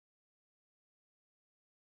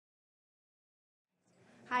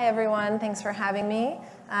Hi, everyone. Thanks for having me.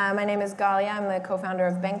 My name is Galia. I'm the co-founder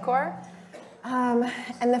of Bancor.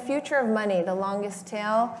 And the future of money, the longest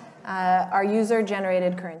tail, are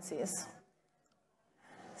user-generated currencies.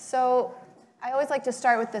 So I always like to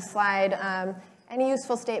start with this slide. Any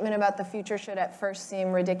useful statement about the future should at first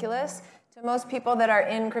seem ridiculous. To most people that are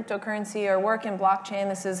in cryptocurrency or work in blockchain,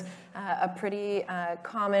 this is a pretty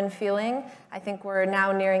common feeling. I think we're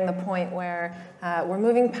now nearing the point where we're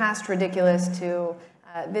moving past ridiculous to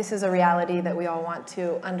this is a reality that we all want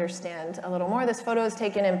to understand a little more. This photo is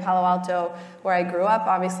taken in Palo Alto, where I grew up.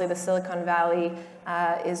 Obviously, the Silicon Valley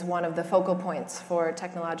is one of the focal points for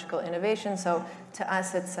technological innovation. So to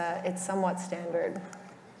us, it's somewhat standard.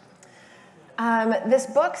 This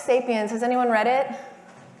book, Sapiens, has anyone read it?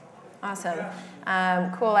 Awesome.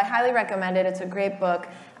 Cool. I highly recommend it. It's a great book.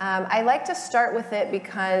 I like to start with it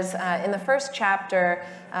because in the first chapter,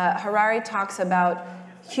 Harari talks about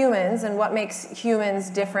humans and what makes humans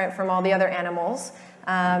different from all the other animals.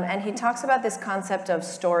 And he talks about this concept of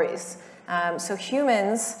stories. So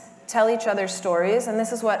humans tell each other stories, and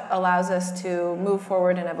this is what allows us to move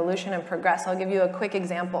forward in evolution and progress. I'll give you a quick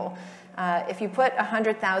example. If you put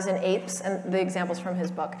 100,000 apes, and the example's from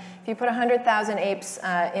his book, if you put 100,000 apes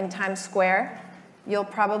in Times Square, you'll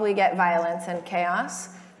probably get violence and chaos.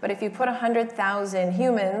 But if you put 100,000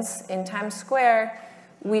 humans in Times Square,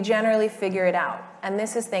 we generally figure it out. And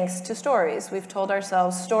this is thanks to stories. We've told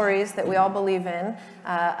ourselves stories that we all believe in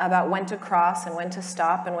about when to cross and when to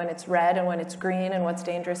stop and when it's red and when it's green and what's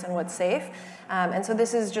dangerous and what's safe. And so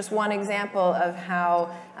this is just one example of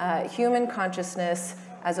how human consciousness,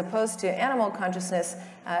 as opposed to animal consciousness,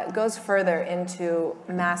 goes further into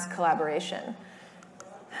mass collaboration.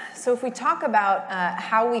 So if we talk about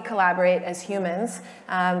how we collaborate as humans,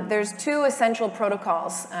 there's two essential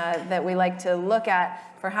protocols that we like to look at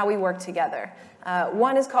for how we work together.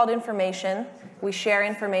 One is called information. We share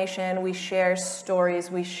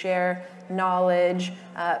stories, we share knowledge,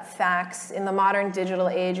 facts. In the modern digital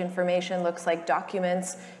age, information looks like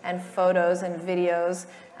documents and photos and videos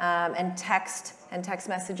and text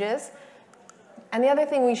messages. And the other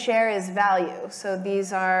thing we share is value. So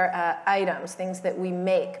these are items, things that we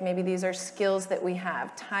make. Maybe these are skills that we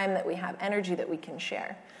have, time that we have, energy that we can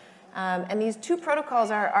share. And these two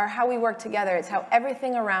protocols are how we work together. It's how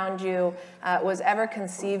everything around you was ever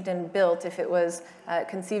conceived and built, if it was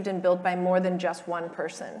conceived and built by more than just one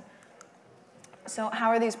person. So how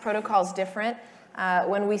are these protocols different?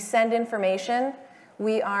 When we send information,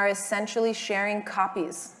 we are essentially sharing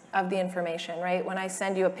copies of the information, right? When I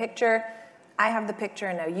send you a picture, I have the picture,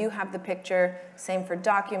 and now you have the picture. Same for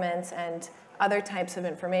documents and other types of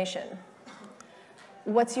information.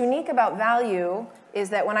 What's unique about value is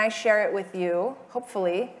that when I share it with you,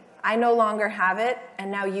 hopefully, I no longer have it,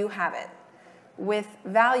 and now you have it. With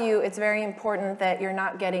value, it's very important that you're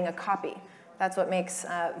not getting a copy. That's what makes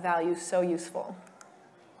value so useful.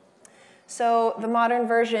 So the modern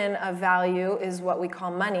version of value is what we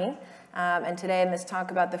call money. And today in this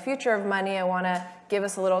talk about the future of money, I want to give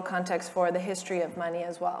us a little context for the history of money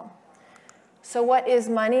as well. So what is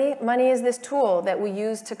money? Money is this tool that we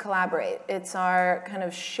use to collaborate. It's our kind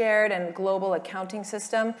of shared and global accounting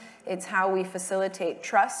system. It's how we facilitate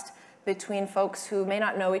trust between folks who may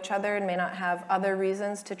not know each other and may not have other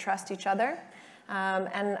reasons to trust each other.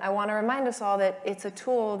 And I want to remind us all that it's a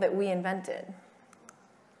tool that we invented.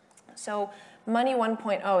 So money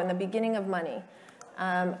 1.0, in the beginning of money,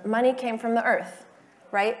 money came from the earth,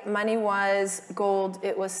 right? Money was gold,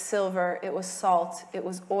 it was silver, it was salt, it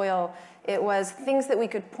was oil. It was things that we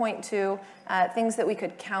could point to, things that we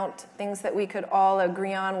could count, things that we could all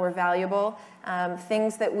agree on were valuable,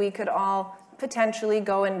 things that we could all potentially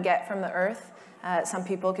go and get from the earth. Some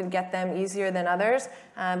people could get them easier than others,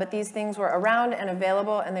 but these things were around and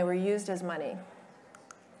available, and they were used as money.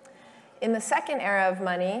 In the second era of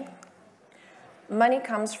money, money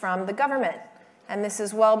comes from the government. And this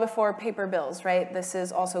is well before paper bills, right? This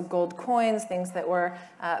is also gold coins, things that were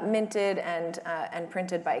minted and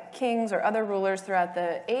printed by kings or other rulers throughout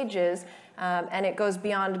the ages. And it goes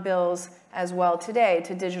beyond bills as well today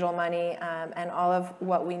to digital money and all of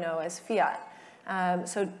what we know as fiat.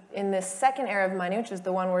 So in this second era of money, which is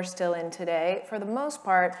the one we're still in today, for the most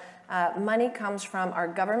part, money comes from our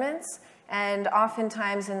governments and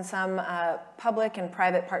oftentimes in some public and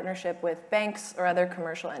private partnership with banks or other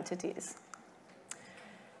commercial entities.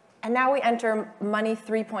 And now we enter money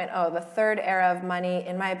 3.0, the third era of money,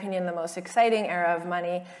 in my opinion, the most exciting era of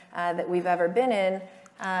money that we've ever been in.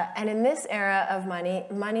 And in this era of money,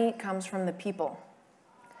 money comes from the people.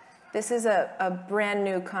 This is a brand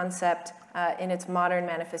new concept in its modern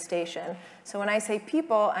manifestation. So when I say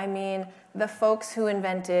people, I mean the folks who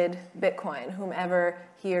invented Bitcoin, whomever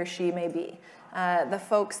he or she may be. The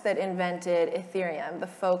folks that invented Ethereum, the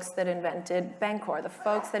folks that invented Bancor, the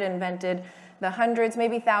folks that invented the hundreds,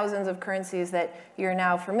 maybe thousands of currencies that you're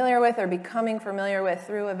now familiar with or becoming familiar with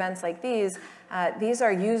through events like these. These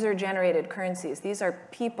are user-generated currencies. These are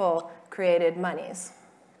people-created monies.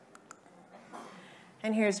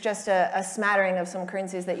 And here's just a smattering of some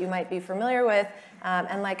currencies that you might be familiar with.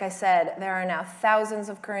 And like I said, there are now thousands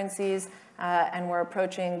of currencies, and we're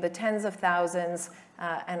approaching the tens of thousands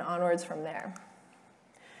and onwards from there.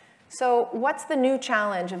 So what's the new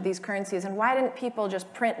challenge of these currencies, and why didn't people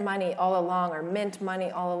just print money all along or mint money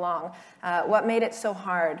all along? What made it so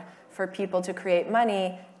hard for people to create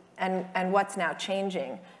money, and what's now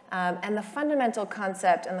changing? And the fundamental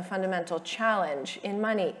concept and the fundamental challenge in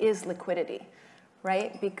money is liquidity,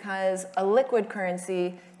 right? Because a liquid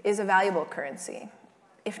currency is a valuable currency.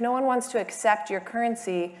 If no one wants to accept your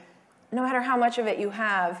currency, no matter how much of it you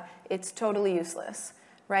have, it's totally useless,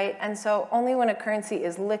 right? And so only when a currency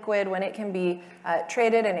is liquid, when it can be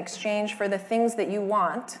traded and exchanged for the things that you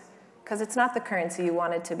want, because it's not the currency you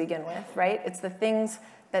wanted to begin with, right? It's the things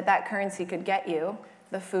that that currency could get you,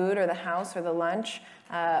 the food or the house or the lunch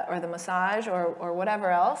or the massage or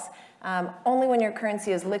whatever else. Only when your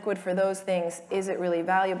currency is liquid for those things is it really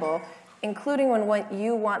valuable, including when what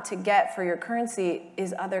you want to get for your currency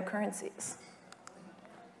is other currencies.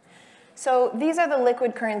 So these are the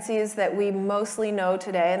liquid currencies that we mostly know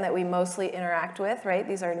today and that we mostly interact with, right?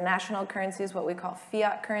 These are national currencies, what we call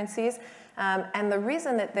fiat currencies. And the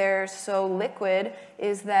reason that they're so liquid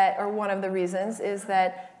is that, or one of the reasons, is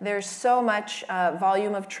that there's so much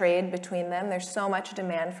volume of trade between them. There's so much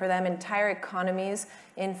demand for them. Entire economies,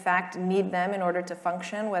 in fact, need them in order to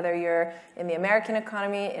function, whether you're in the American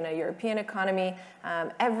economy, in a European economy.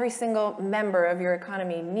 Every single member of your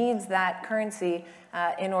economy needs that currency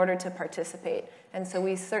in order to participate. And so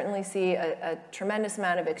we certainly see a tremendous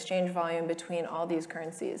amount of exchange volume between all these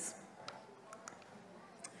currencies.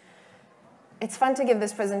 It's fun to give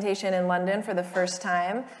this presentation in London for the first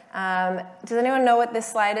time. Does anyone know what this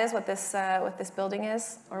slide is, what this building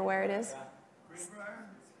is, or where it is?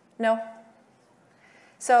 No?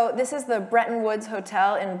 So this is the Bretton Woods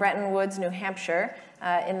Hotel in Bretton Woods, New Hampshire,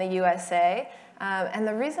 in the USA. And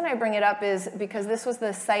the reason I bring it up is because this was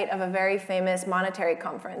the site of a very famous monetary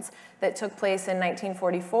conference that took place in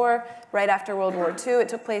 1944, right after World War II. It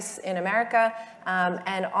took place in America,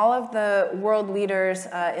 and all of the world leaders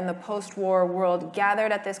in the post-war world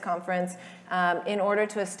gathered at this conference in order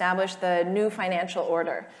to establish the new financial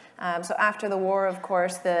order. So after the war, of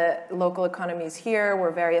course, the local economies here were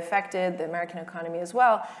very affected, the American economy as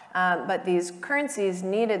well, but these currencies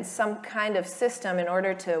needed some kind of system in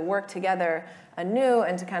order to work together anew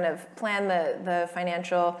and to kind of plan the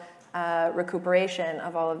financial recuperation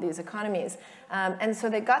of all of these economies. And so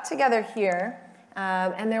they got together here,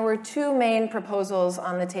 and there were two main proposals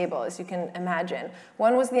on the table, as you can imagine.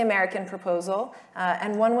 One was the American proposal,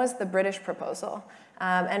 and one was the British proposal.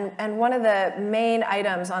 And one of the main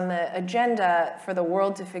items on the agenda for the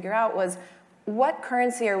world to figure out was, what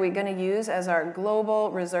currency are we going to use as our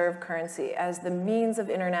global reserve currency, as the means of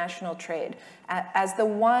international trade, as the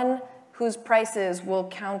one whose prices will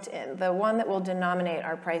count in, the one that will denominate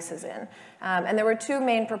our prices in. And there were two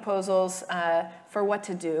main proposals for what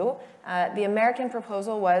to do. The American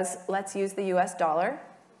proposal was, let's use the US dollar,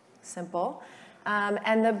 simple.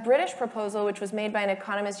 And the British proposal, which was made by an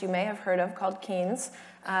economist you may have heard of called Keynes,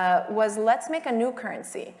 was let's make a new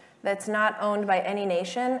currency that's not owned by any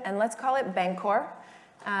nation, and let's call it Bancor.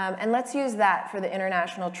 And let's use that for the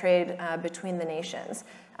international trade between the nations.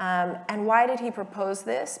 And why did he propose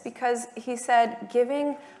this? Because he said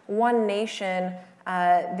giving one nation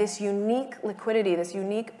this unique liquidity, this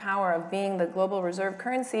unique power of being the global reserve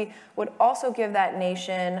currency would also give that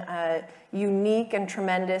nation unique and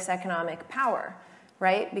tremendous economic power,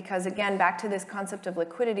 right? Because again, back to this concept of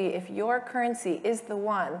liquidity, if your currency is the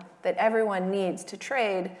one that everyone needs to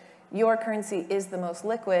trade, your currency is the most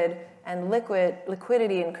liquid, and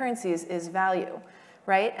liquidity in currencies is value,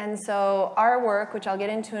 right? And so our work, which I'll get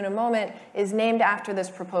into in a moment, is named after this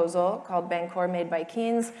proposal called Bancor, made by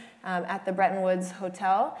Keynes at the Bretton Woods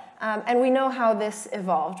Hotel. And we know how this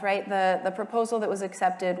evolved, right? The proposal that was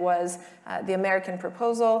accepted was the American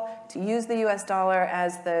proposal to use the US dollar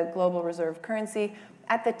as the global reserve currency.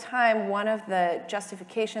 At the time, one of the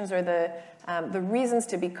justifications or the reasons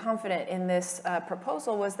to be confident in this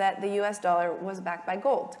proposal was that the US dollar was backed by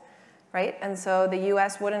gold, right? And so the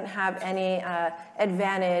US wouldn't have any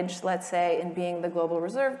advantage, let's say, in being the global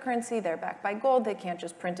reserve currency. They're backed by gold. They can't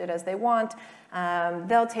just print it as they want.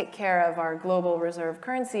 They'll take care of our global reserve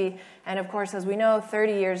currency. And of course, as we know,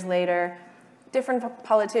 30 years later, different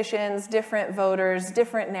politicians, different voters,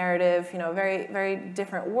 different narrative, very, very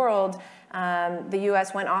different world. The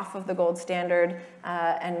US went off of the gold standard,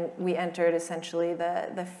 and we entered essentially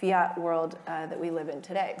the fiat world that we live in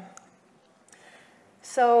today.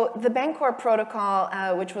 So the Bancor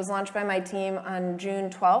protocol, which was launched by my team on June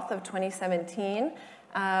 12th of 2017,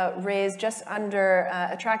 attracted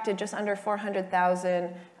just under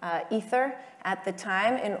 400,000 Ether at the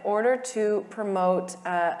time in order to promote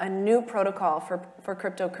a new protocol for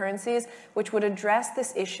cryptocurrencies, which would address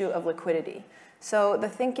this issue of liquidity. So the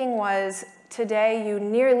thinking was, today you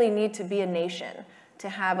nearly need to be a nation to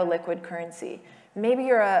have a liquid currency. Maybe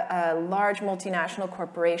you're a large multinational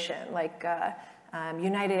corporation like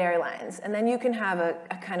United Airlines, and then you can have a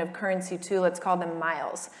kind of currency too, let's call them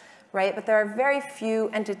miles, right? But there are very few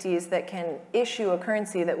entities that can issue a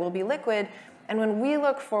currency that will be liquid, and when we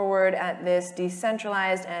look forward at this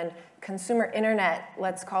decentralized and consumer internet,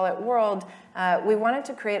 let's call it world, we wanted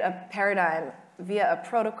to create a paradigm via a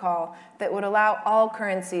protocol that would allow all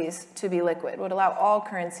currencies to be liquid, would allow all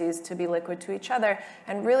currencies to be liquid to each other,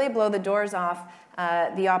 and really blow the doors off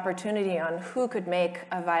the opportunity on who could make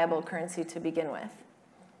a viable currency to begin with.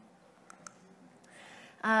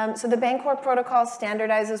 So the Bancor protocol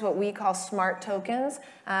standardizes what we call smart tokens.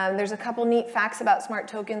 There's a couple neat facts about smart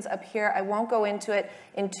tokens up here. I won't go into it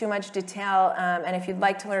in too much detail, and if you'd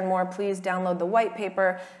like to learn more, please download the white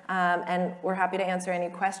paper, and we're happy to answer any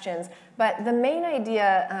questions. But the main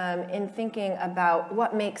idea in thinking about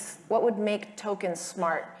what would make tokens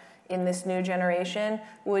smart in this new generation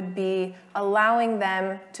would be allowing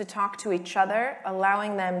them to talk to each other,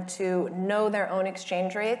 allowing them to know their own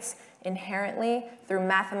exchange rates inherently through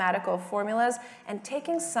mathematical formulas, and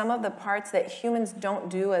taking some of the parts that humans don't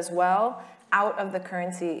do as well out of the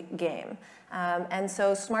currency game. And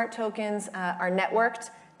so smart tokens are networked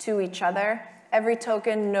to each other. Every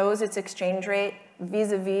token knows its exchange rate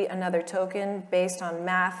vis-a-vis another token based on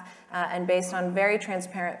math and based on very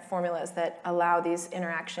transparent formulas that allow these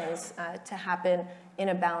interactions to happen in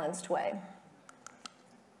a balanced way.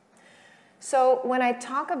 So when I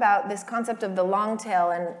talk about this concept of the long tail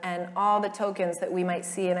and all the tokens that we might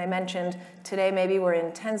see, and I mentioned today maybe we're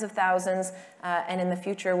in tens of thousands, and in the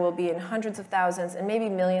future we'll be in hundreds of thousands and maybe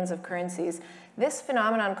millions of currencies. This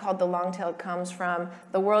phenomenon called the long tail comes from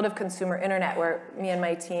the world of consumer internet, where me and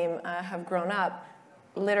my team have grown up.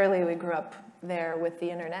 Literally, we grew up there with the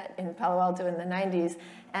internet in Palo Alto in the 90s.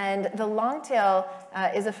 And the long tail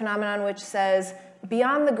is a phenomenon which says,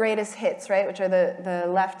 beyond the greatest hits, right, which are the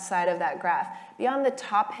left side of that graph, beyond the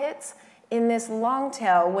top hits, in this long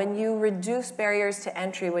tail, when you reduce barriers to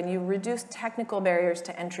entry, when you reduce technical barriers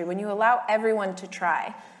to entry, when you allow everyone to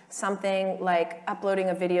try something like uploading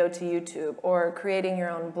a video to YouTube or creating your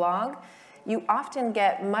own blog, you often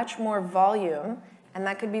get much more volume, and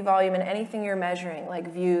that could be volume in anything you're measuring,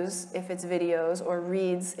 like views if it's videos, or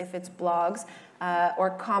reads if it's blogs,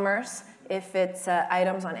 or commerce if it's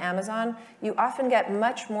items on Amazon. You often get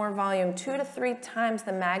much more volume, 2 to 3 times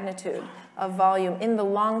the magnitude of volume in the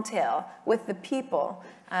long tail with the people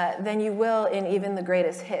than you will in even the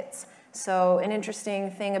greatest hits. So an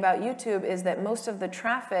interesting thing about YouTube is that most of the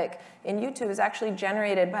traffic in YouTube is actually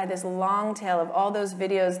generated by this long tail of all those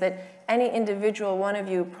videos that any individual one of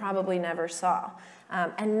you probably never saw,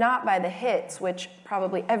 and not by the hits, which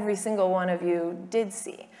probably every single one of you did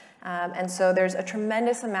see. And so there's a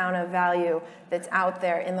tremendous amount of value that's out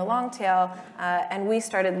there in the long tail, and we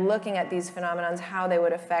started looking at these phenomena, how they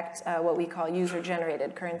would affect what we call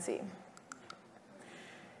user-generated currency.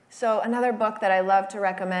 So another book that I love to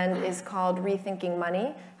recommend is called Rethinking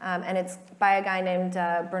Money, and it's by a guy named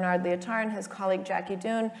Bernard Lietaer and his colleague Jackie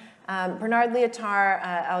Doon. Bernard Lietaer,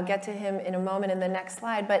 I'll get to him in a moment in the next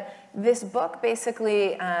slide, but this book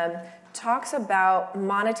basically talks about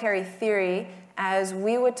monetary theory as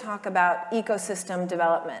we would talk about ecosystem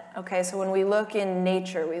development. Okay, so when we look in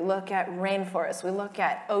nature, we look at rainforests, we look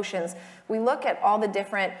at oceans, we look at all the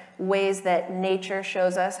different ways that nature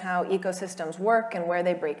shows us how ecosystems work and where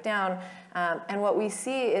they break down. And what we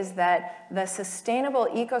see is that the sustainable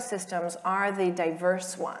ecosystems are the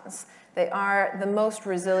diverse ones. They are the most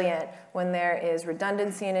resilient when there is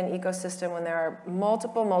redundancy in an ecosystem, when there are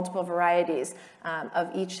multiple varieties of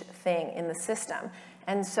each thing in the system.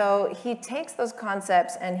 And so he takes those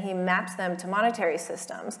concepts and he maps them to monetary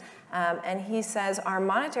systems. And he says our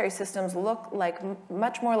monetary systems look like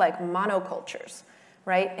much more like monocultures,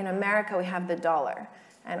 right? In America, we have the dollar.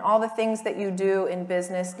 And all the things that you do in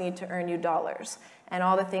business need to earn you dollars. And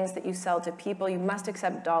all the things that you sell to people, you must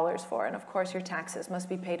accept dollars for. And of course, your taxes must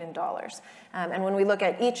be paid in dollars. And when we look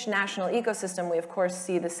at each national ecosystem, we of course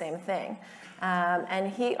see the same thing. And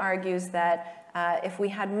he argues that if we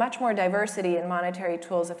had much more diversity in monetary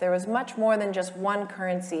tools, if there was much more than just one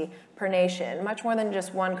currency per nation, much more than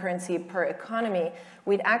just one currency per economy,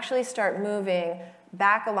 we'd actually start moving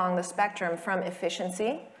back along the spectrum from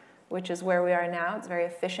efficiency, which is where we are now. It's very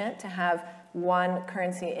efficient to have one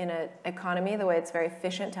currency in an economy, the way it's very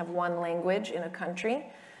efficient to have one language in a country.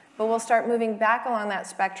 But we'll start moving back along that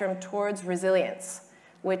spectrum towards resilience,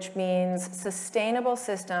 which means sustainable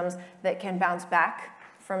systems that can bounce back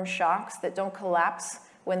from shocks, that don't collapse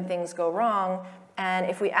when things go wrong. And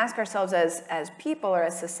if we ask ourselves as people or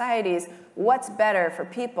as societies, what's better for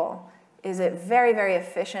people? Is it very, very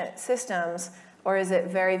efficient systems, or is it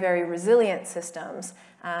very, very resilient systems?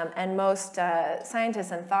 And most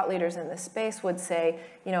scientists and thought leaders in this space would say,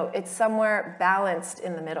 it's somewhere balanced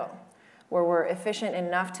in the middle, where we're efficient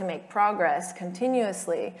enough to make progress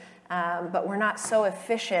continuously, but we're not so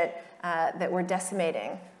efficient that we're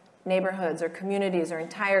decimating neighborhoods or communities or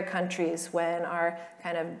entire countries when our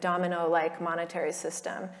kind of domino-like monetary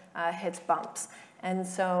system hits bumps. And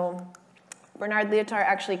so Bernard Lietaer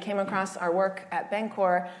actually came across our work at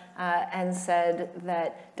Bancor and said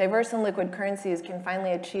that diverse and liquid currencies can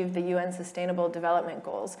finally achieve the UN Sustainable Development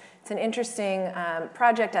Goals. It's an interesting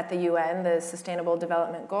project at the UN, the Sustainable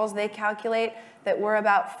Development Goals. They calculate that we're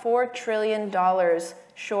about $4 trillion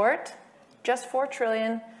short, just $4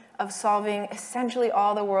 trillion, of solving essentially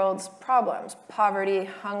all the world's problems: poverty,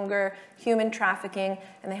 hunger, human trafficking,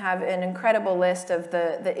 and they have an incredible list of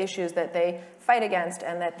the issues that they fight against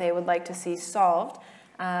and that they would like to see solved.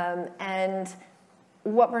 And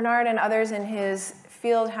what Bernard and others in his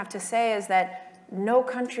field have to say is that no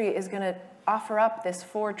country is going to offer up this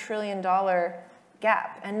 $4 trillion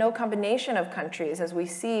gap, and no combination of countries, as we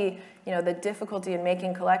see the difficulty in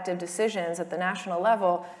making collective decisions at the national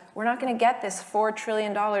level. We're not going to get this $4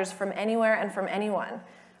 trillion from anywhere and from anyone.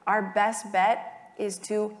 Our best bet is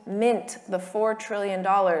to mint the $4 trillion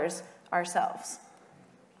ourselves.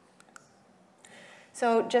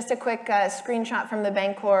 So just a quick screenshot from the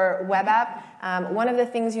Bancor web app. One of the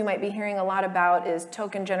things you might be hearing a lot about is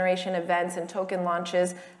token generation events and token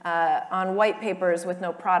launches on white papers with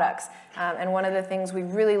no products. And one of the things we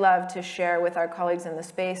really love to share with our colleagues in the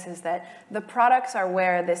space is that the products are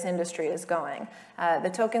where this industry is going. The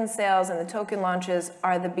token sales and the token launches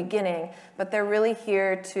are the beginning, but they're really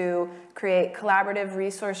here to create collaborative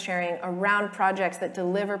resource sharing around projects that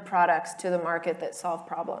deliver products to the market that solve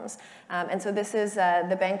problems. And so this is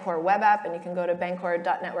the Bancor web app, and you can go to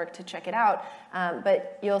bancor.network to check it out.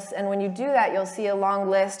 But when you do that, you'll see a long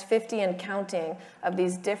list, 50 and counting, of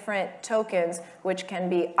these different tokens which can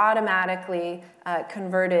be automatically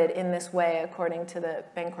converted in this way according to the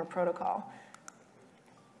Bancor protocol.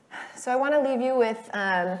 So I want to leave you with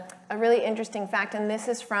a really interesting fact, and this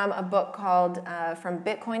is from a book called From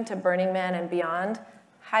Bitcoin to Burning Man and Beyond.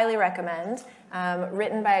 Highly recommend.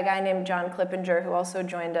 Written by a guy named John Clippinger, who also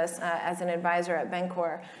joined us as an advisor at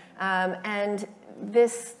Bancor. And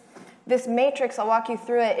this matrix, I'll walk you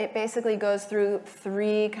through it. It basically goes through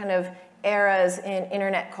three kind of eras in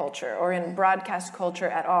internet culture or in broadcast culture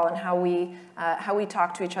at all, and how we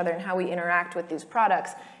talk to each other and how we interact with these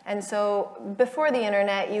products. And so before the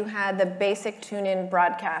internet, you had the basic tune-in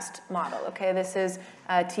broadcast model. Okay, this is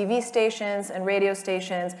TV stations and radio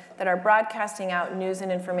stations that are broadcasting out news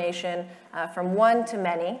and information from one to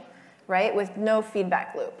many, right, with no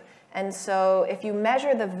feedback loop. And so if you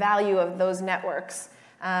measure the value of those networks,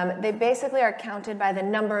 they basically are counted by the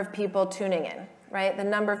number of people tuning in, right? The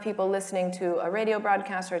number of people listening to a radio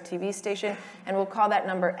broadcast or a TV station, and we'll call that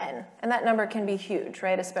number N. And that number can be huge,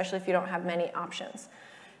 right? Especially if you don't have many options.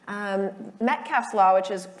 Metcalfe's law,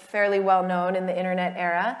 which is fairly well known in the internet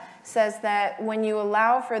era, says that when you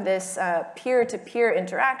allow for this peer-to-peer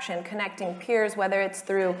interaction, connecting peers, whether it's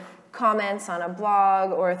through comments on a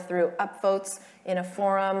blog or through upvotes in a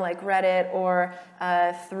forum like Reddit, or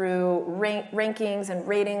through rankings and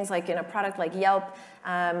ratings like in a product like Yelp,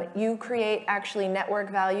 you create actually network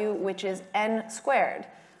value, which is N squared.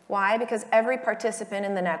 Why? Because every participant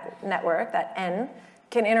in the network, that N,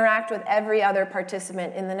 can interact with every other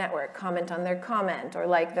participant in the network, comment on their comment, or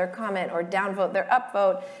like their comment, or downvote their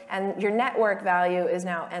upvote, and your network value is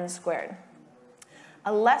now N squared.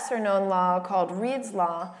 A lesser known law called Reed's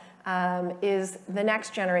law is the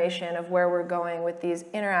next generation of where we're going with these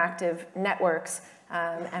interactive networks,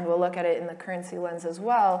 and we'll look at it in the currency lens as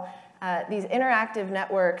well. These interactive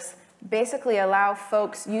networks basically allow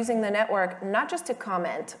folks using the network not just to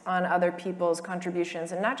comment on other people's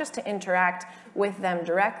contributions and not just to interact with them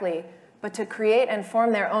directly, but to create and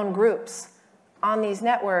form their own groups on these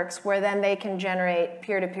networks where then they can generate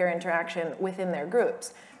peer-to-peer interaction within their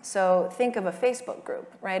groups. So think of a Facebook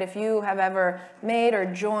group, right? If you have ever made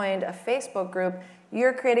or joined a Facebook group,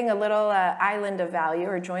 you're creating a little island of value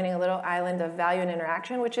or joining a little island of value and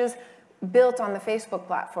interaction, which is built on the Facebook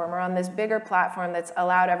platform or on this bigger platform that's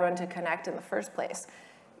allowed everyone to connect in the first place.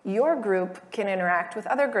 Your group can interact with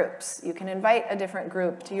other groups. You can invite a different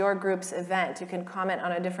group to your group's event. You can comment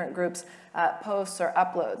on a different group's posts or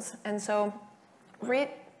uploads. And so, read.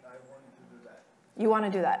 I want to do that. You want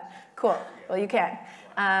to do that? Cool. Well, you can.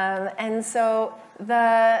 And so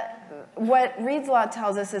what Reed's law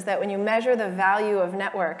tells us is that when you measure the value of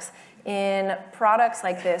networks in products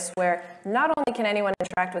like this, where not only can anyone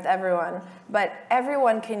interact with everyone, but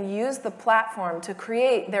everyone can use the platform to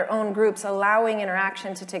create their own groups, allowing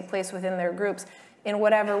interaction to take place within their groups in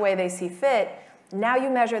whatever way they see fit, now you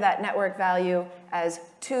measure that network value as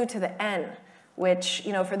 2 to the n, which,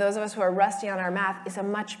 for those of us who are rusty on our math, is a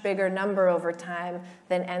much bigger number over time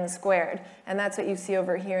than n squared. And that's what you see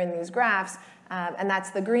over here in these graphs, and that's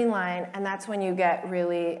the green line, and that's when you get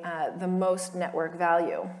really the most network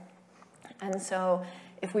value. And so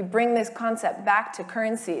if we bring this concept back to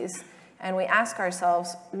currencies and we ask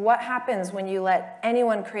ourselves, what happens when you let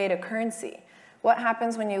anyone create a currency? What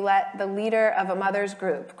happens when you let the leader of a mother's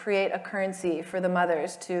group create a currency for the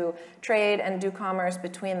mothers to trade and do commerce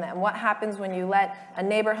between them? What happens when you let a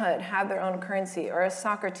neighborhood have their own currency, or a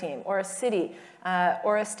soccer team, or a city,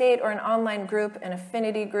 or a state, or an online group, an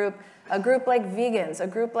affinity group, a group like vegans, a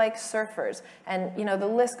group like surfers? And the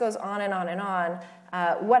list goes on and on and on.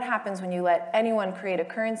 What happens when you let anyone create a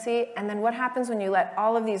currency? And then what happens when you let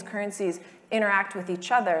all of these currencies interact with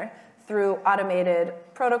each other through automated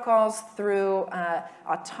protocols, through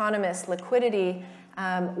autonomous liquidity?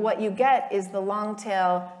 What you get is the long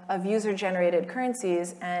tail of user-generated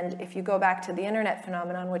currencies. And if you go back to the internet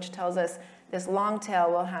phenomenon, which tells us this long tail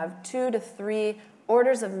will have 2 to 3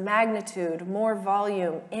 orders of magnitude more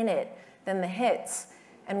volume in it than the hits.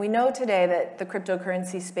 And we know today that the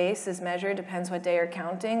cryptocurrency space is measured, depends what day you're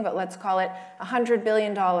counting, but let's call it $100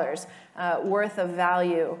 billion worth of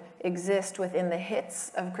value exist within the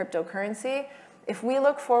hits of cryptocurrency. If we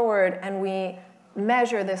look forward and we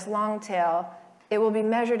measure this long tail, it will be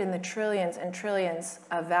measured in the trillions and trillions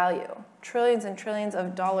of value, trillions and trillions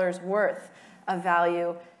of dollars worth of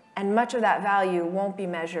value, and much of that value won't be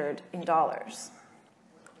measured in dollars.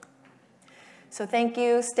 So thank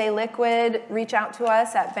you, stay liquid, reach out to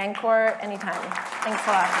us at Bancor anytime. Thanks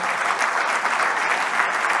a lot.